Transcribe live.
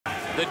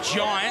The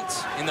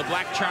giant in the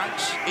black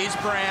trunks is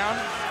Browne.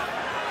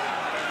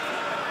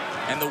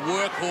 And the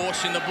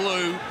workhorse in the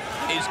blue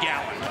is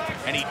Gallen.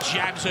 And he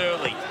jabs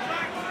early.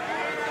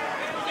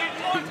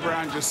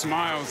 Browne just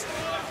smiles.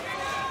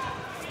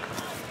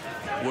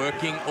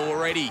 Working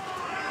already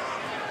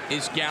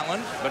is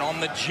Gallen, but on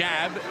the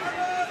jab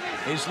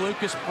is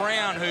Lucas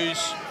Browne,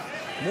 who's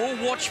more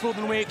watchful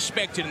than we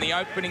expected in the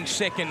opening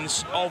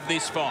seconds of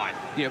this fight.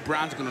 Yeah,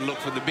 Browne's going to look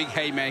for the big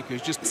haymakers.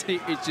 Just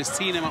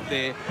teeing him up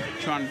there,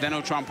 then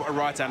he'll try and put a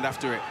right hand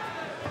after it.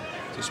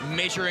 Just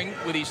measuring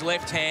with his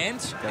left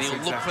hand. And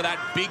he'll look for that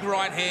big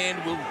right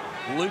hand with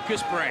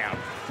Lucas Browne.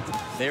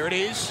 There it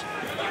is.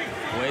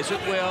 Wears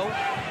it well.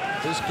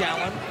 Does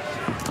Gallen.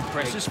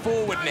 Presses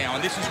forward now,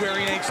 and this is where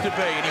he needs to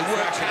be. And he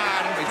works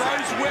hard and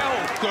throws well.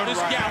 Does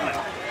Gallen.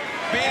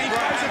 And he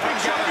throws a big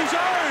shot of his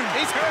own.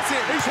 He's hurt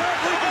him. He's hurt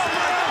Lucas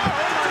Browne.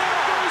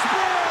 Down goes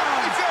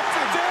Browne.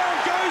 Down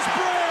goes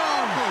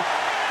Browne.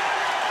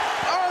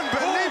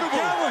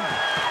 Unbelievable. Paul Gallen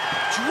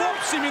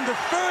drops him in the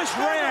first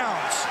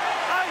round.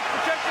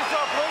 Protect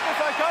yourself, Lucas,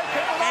 okay?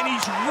 And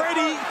he's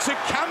ready to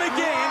come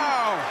again.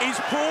 Wow. Is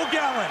Paul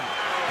Gallen.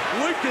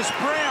 Lucas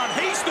Browne,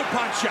 he's the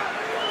puncher,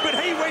 but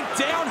he went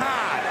down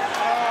hard.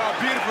 Oh,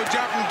 beautiful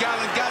jump from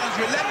Gallen. Gallen's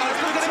relentless.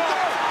 Look at him go.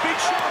 Big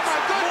shots.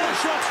 Oh, More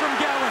shots from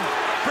Gallen.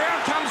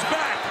 Browne comes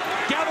back.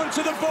 Gallen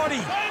to the body.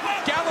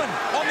 Gallen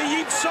on the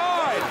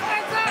inside.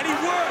 And he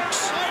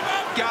works.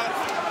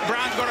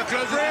 Browne's got to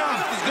close his Browne,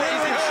 mouth.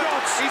 throwing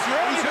shots. He's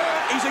hurt.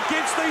 He's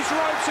against these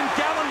ropes, and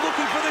Gallen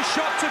looking for the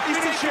shot to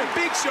finish it.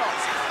 Big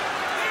shots.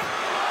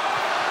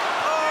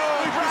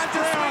 Lucas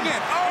Browne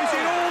is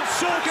in all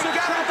sorts of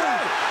trouble.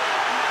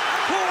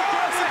 Paul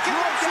Gallen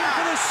drops him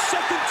for the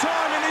second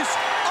time in this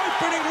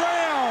opening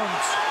round.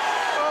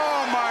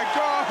 Oh, my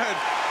God.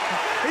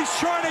 He's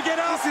trying to get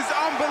up. This is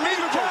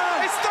unbelievable.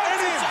 It's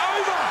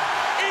over.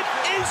 It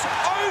is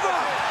over.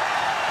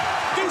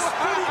 This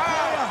footy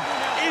player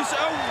is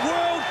a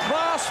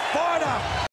world-class fighter.